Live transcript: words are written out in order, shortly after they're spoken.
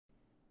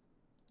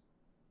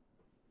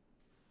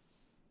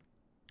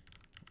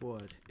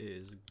What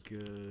is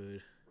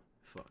good?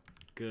 Fuck,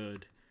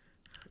 good.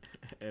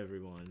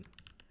 Everyone.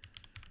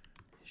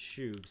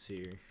 Shoobs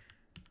here.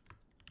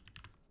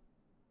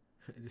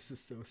 This is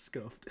so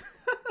scuffed.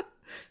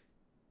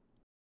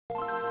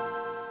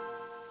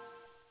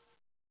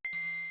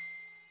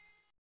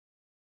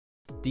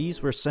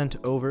 These were sent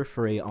over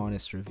for a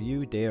honest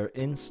review. They are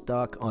in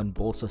stock on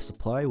Bolsa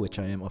Supply, which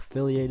I am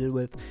affiliated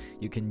with.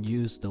 You can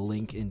use the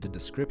link in the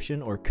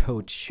description or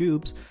code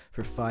SHOOBS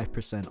for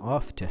 5%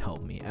 off to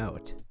help me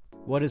out.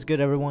 What is good,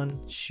 everyone?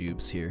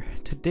 Shoobs here.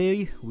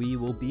 Today we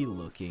will be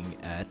looking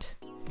at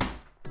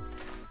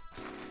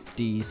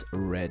these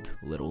red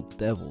little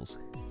devils.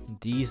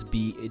 These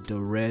be the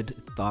red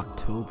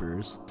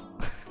Octobers.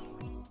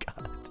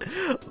 God.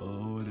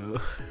 Oh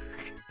no.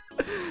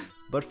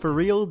 But for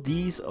real,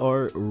 these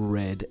are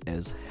red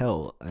as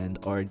hell and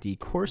are the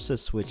Corsa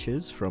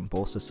Switches from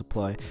Bolsa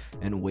Supply,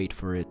 and wait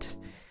for it,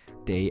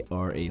 they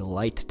are a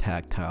light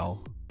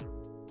tactile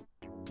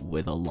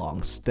with a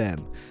long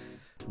stem.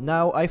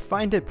 Now, I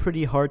find it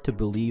pretty hard to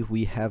believe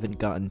we haven't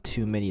gotten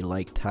too many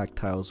light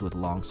tactiles with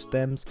long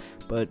stems,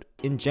 but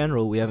in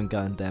general we haven't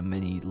gotten that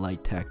many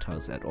light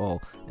tactiles at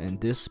all, and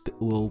this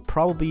will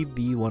probably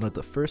be one of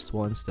the first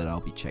ones that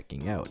I'll be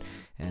checking out.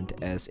 And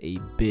as a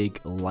big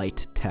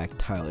light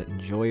tactile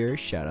enjoyer,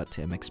 shout out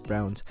to MX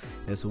Browns,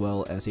 as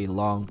well as a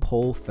long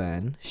pole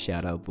fan,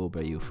 shout out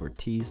Lubed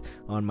U4Ts,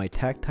 on my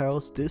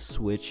tactiles, this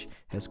switch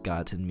has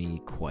gotten me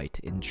quite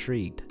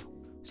intrigued.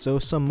 So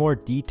some more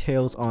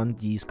details on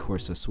these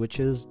Corsa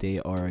switches. They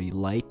are a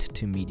light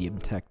to medium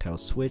tactile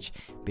switch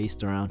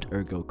based around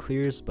Ergo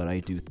Clears, but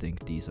I do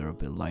think these are a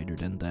bit lighter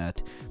than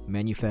that.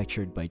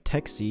 Manufactured by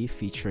Texi,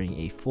 featuring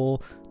a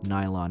full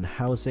nylon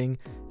housing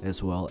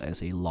as well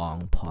as a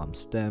long palm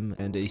stem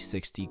and a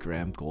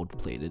 60-gram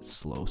gold-plated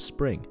slow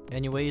spring.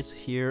 Anyways,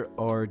 here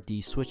are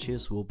the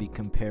switches we'll be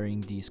comparing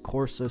these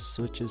Corsa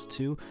switches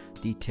to.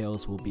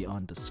 Details will be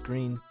on the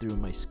screen through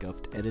my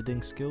scuffed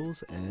editing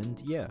skills, and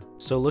yeah.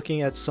 So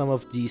looking at some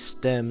of these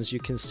stems, you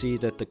can see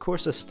that the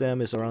Corsa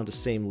stem is around the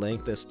same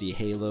length as the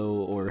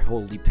Halo or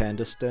Holy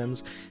Panda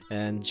stems,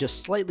 and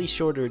just slightly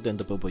shorter than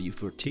the Boba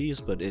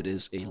U4Ts, but it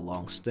is a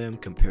long stem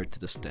compared to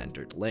the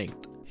standard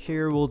length.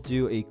 Here we'll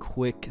do a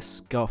quick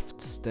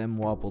scuffed stem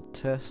wobble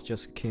test.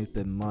 Just keep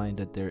in mind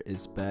that there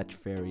is batch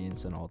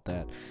variance and all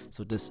that,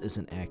 so this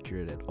isn't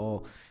accurate at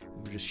all.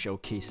 We're just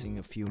showcasing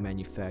a few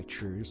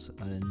manufacturers,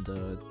 and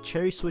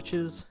cherry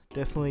switches,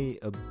 definitely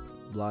a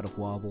lot of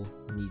wobble,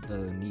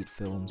 neat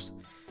films.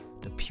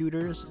 The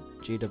Pewters,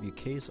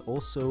 JWKs,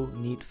 also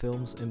neat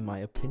films in my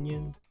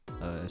opinion,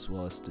 as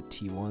well as the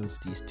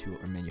T1s. These two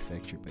are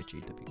manufactured by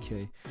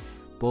JWK.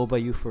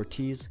 Boba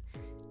U4Ts,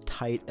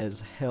 tight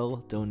as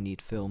hell, don't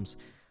need films.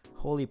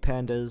 Holy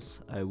Pandas,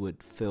 I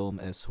would film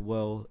as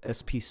well.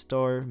 SP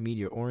Star,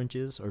 Meteor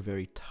Oranges are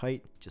very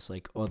tight, just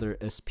like other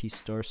SP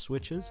Star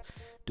switches,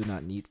 do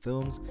not need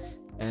films.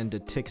 And the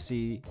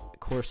Texi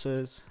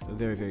Corsas,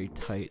 very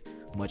tight,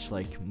 much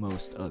like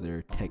most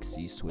other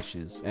Texi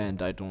switches,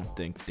 and I don't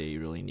think they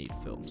really need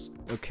films.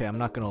 Okay, I'm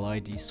not gonna lie,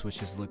 these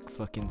switches look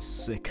fucking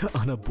sick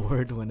on a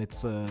board when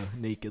it's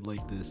naked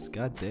like this.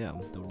 God damn,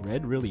 the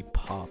red really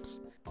pops.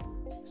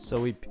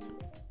 So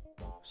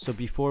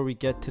before we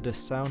get into the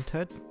sound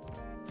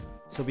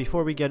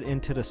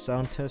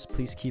test,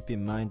 please keep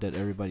in mind that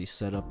everybody's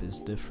setup is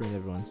different.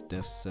 Everyone's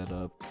desk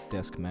setup,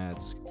 desk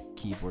mats,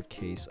 keyboard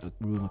case,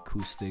 room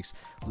acoustics,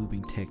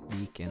 lubing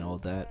technique, and all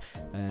that.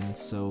 And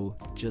so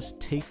just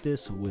take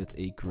this with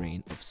a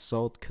grain of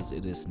salt, because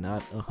it is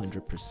not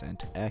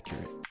 100%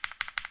 accurate.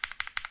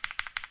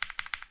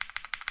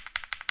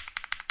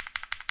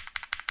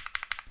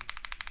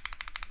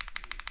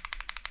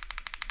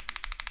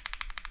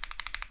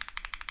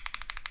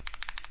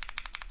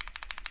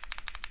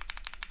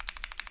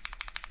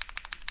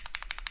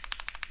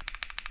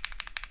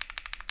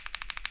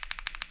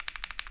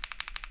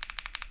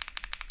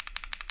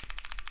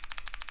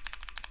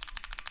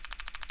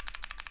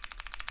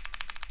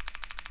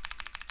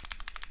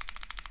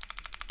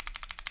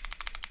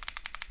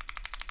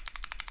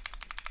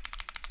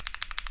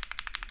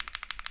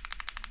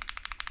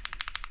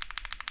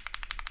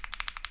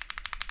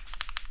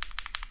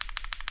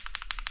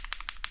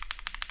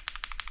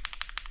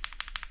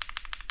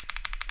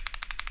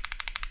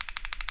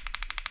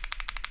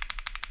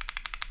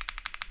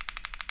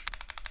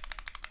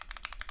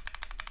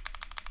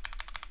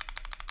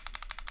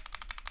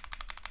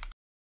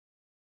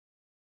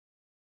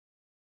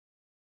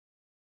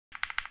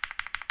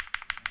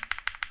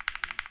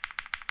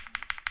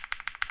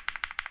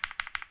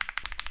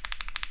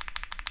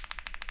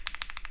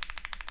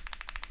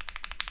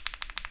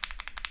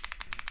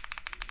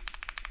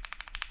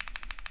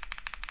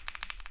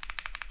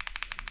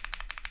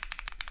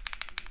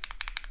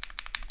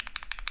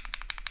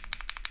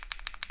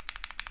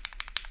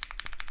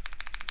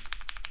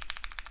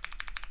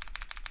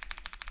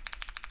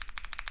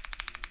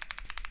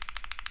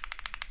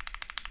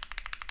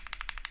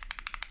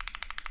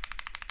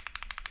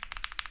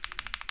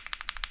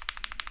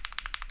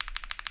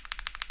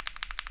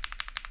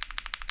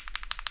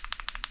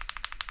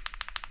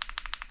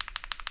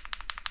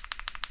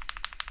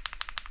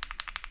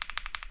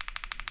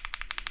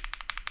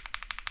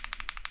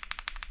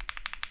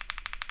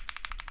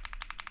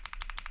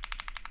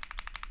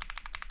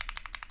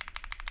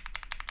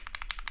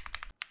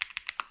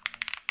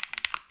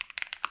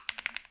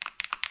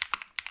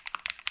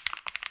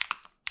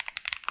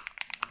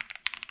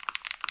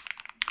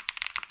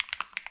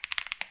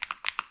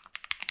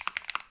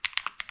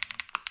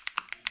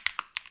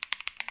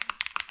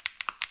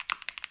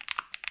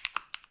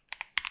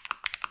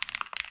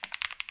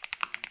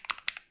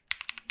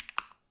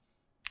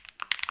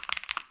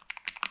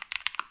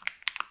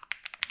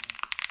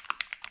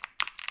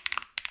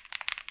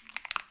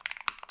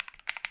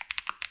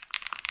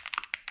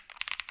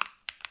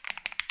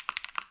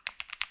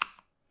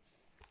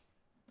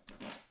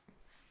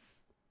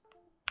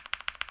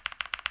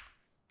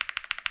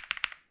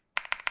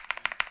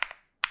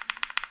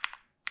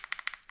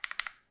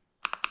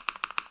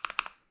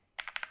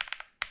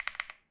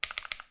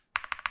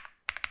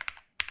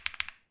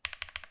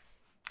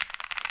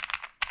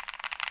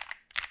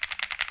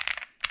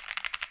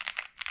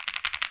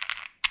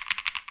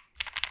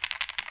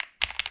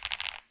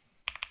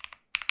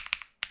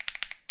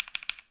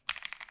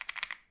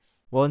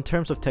 Well, in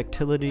terms of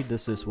tactility,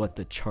 this is what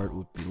the chart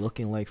would be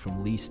looking like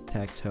from least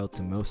tactile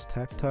to most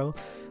tactile.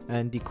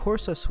 And the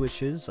Corsa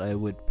switches I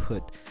would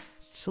put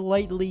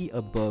slightly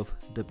above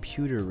the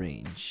pewter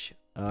range.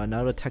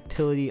 Now the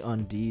tactility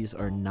on these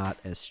are not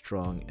as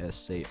strong as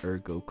say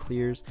Ergo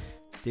Clears.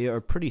 They are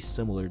pretty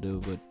similar though,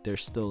 but they're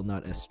still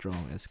not as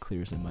strong as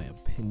Clears in my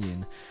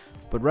opinion.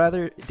 But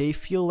rather, they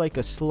feel like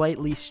a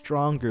slightly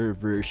stronger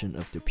version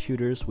of the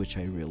Pewters, which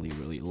I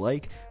really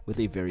like, with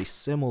a very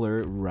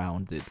similar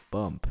rounded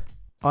bump.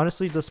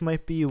 Honestly, this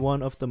might be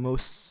one of the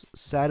most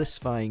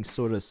satisfying,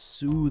 sort of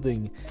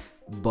soothing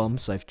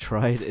bumps I've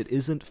tried. It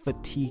isn't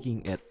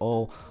fatiguing at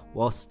all,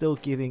 while still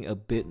giving a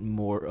bit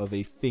more of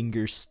a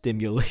finger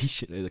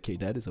stimulation. Okay,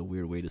 that is a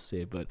weird way to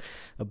say it, but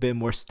a bit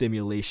more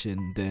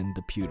stimulation than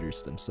the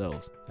Pewters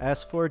themselves.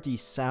 As for the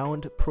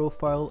sound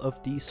profile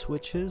of these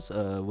switches,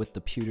 with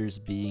the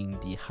Pewters being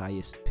the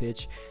highest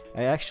pitch,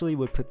 I actually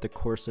would put the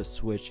Corsa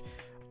Switch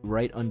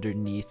right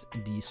underneath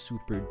the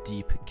super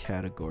deep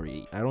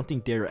category. I don't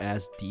think they're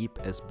as deep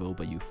as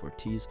Boba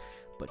U4Ts,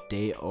 but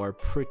they are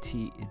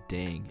pretty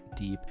dang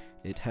deep.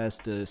 It has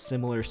the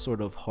similar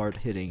sort of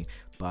hard-hitting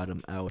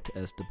bottom out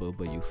as the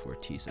Boba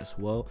U4Ts as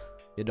well.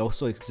 It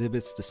also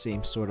exhibits the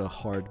same sort of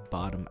hard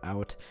bottom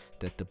out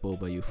that the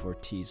Boba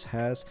U4Ts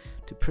has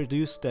to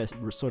produce that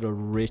sort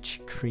of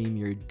rich,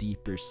 creamier,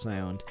 deeper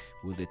sound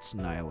with its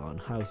nylon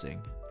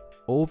housing.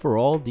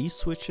 Overall, these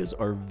switches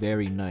are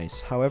very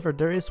nice. However,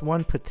 there is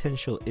one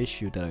potential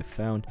issue that I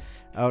found.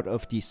 Out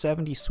of the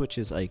 70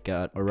 switches I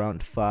got,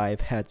 around 5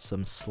 had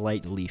some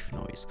slight leaf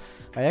noise.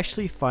 I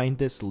actually find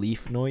this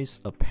leaf noise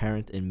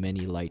apparent in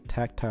many light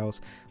tactiles,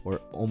 or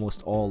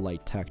almost all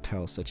light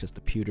tactiles such as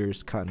the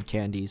Pewters, Cotton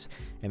Candies,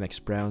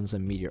 MX Browns,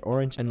 and Meteor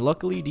Orange. And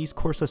luckily, these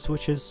Corsa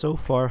switches so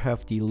far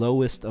have the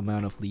lowest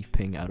amount of leaf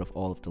ping out of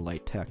all of the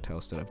light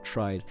tactiles that I've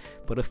tried,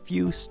 but a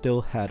few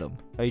still had them.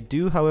 I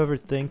do, however,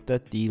 think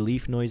that the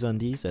leaf noise on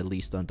these, at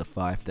least on the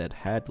 5 that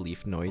had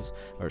leaf noise,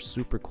 are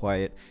super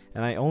quiet,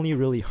 and I only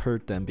really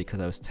heard them because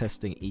I was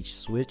testing each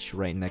switch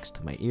right next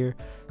to my ear.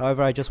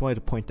 However, I just wanted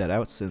to point that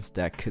out since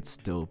that could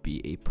still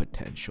be a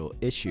potential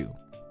issue.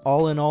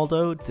 All in all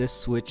though, this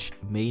switch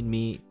made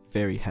me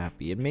very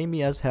happy. It made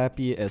me as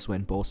happy as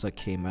when Bolsa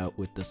came out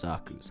with the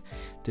Zakus.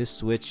 This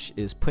switch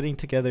is putting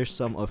together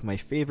some of my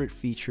favorite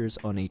features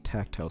on a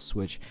tactile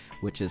switch,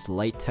 which is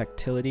light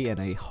tactility and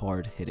a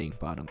hard hitting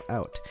bottom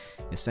out.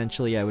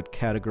 Essentially, I would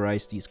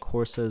categorize these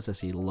Corsas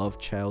as a love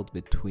child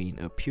between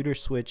a pewter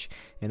switch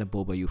and a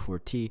Boba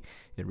U4T.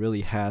 It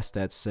really has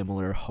that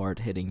similar hard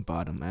hitting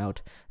bottom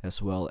out as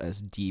well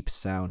as deep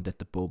sound that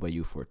the Boba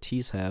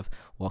U4Ts have,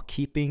 while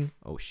keeping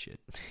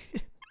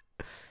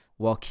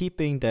while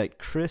keeping that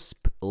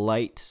crisp,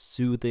 light,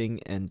 soothing,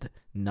 and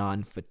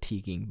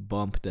non-fatiguing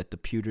bump that the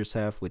Pewters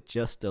have with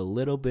just a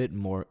little bit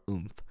more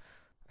oomph.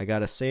 I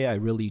gotta say, I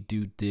really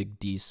do dig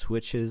these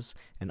switches,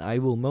 and I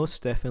will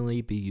most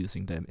definitely be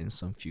using them in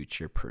some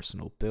future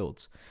personal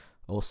builds.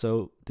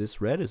 Also, this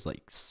red is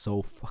like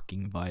so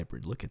fucking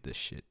vibrant. Look at this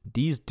shit.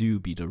 These do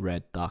be the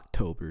red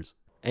Octobers.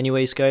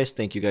 Anyways guys,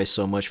 thank you guys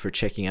so much for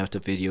checking out the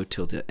video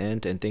till the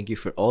end, and thank you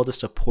for all the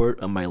support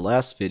on my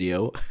last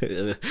video.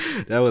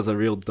 That was a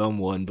real dumb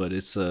one, but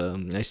it's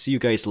I see you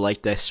guys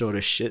like that sort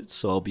of shit,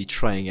 so I'll be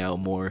trying out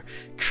more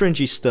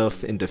cringy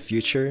stuff in the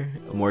future,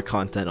 more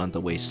content on the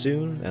way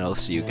soon, and I'll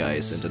see you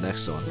guys in the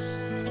next one.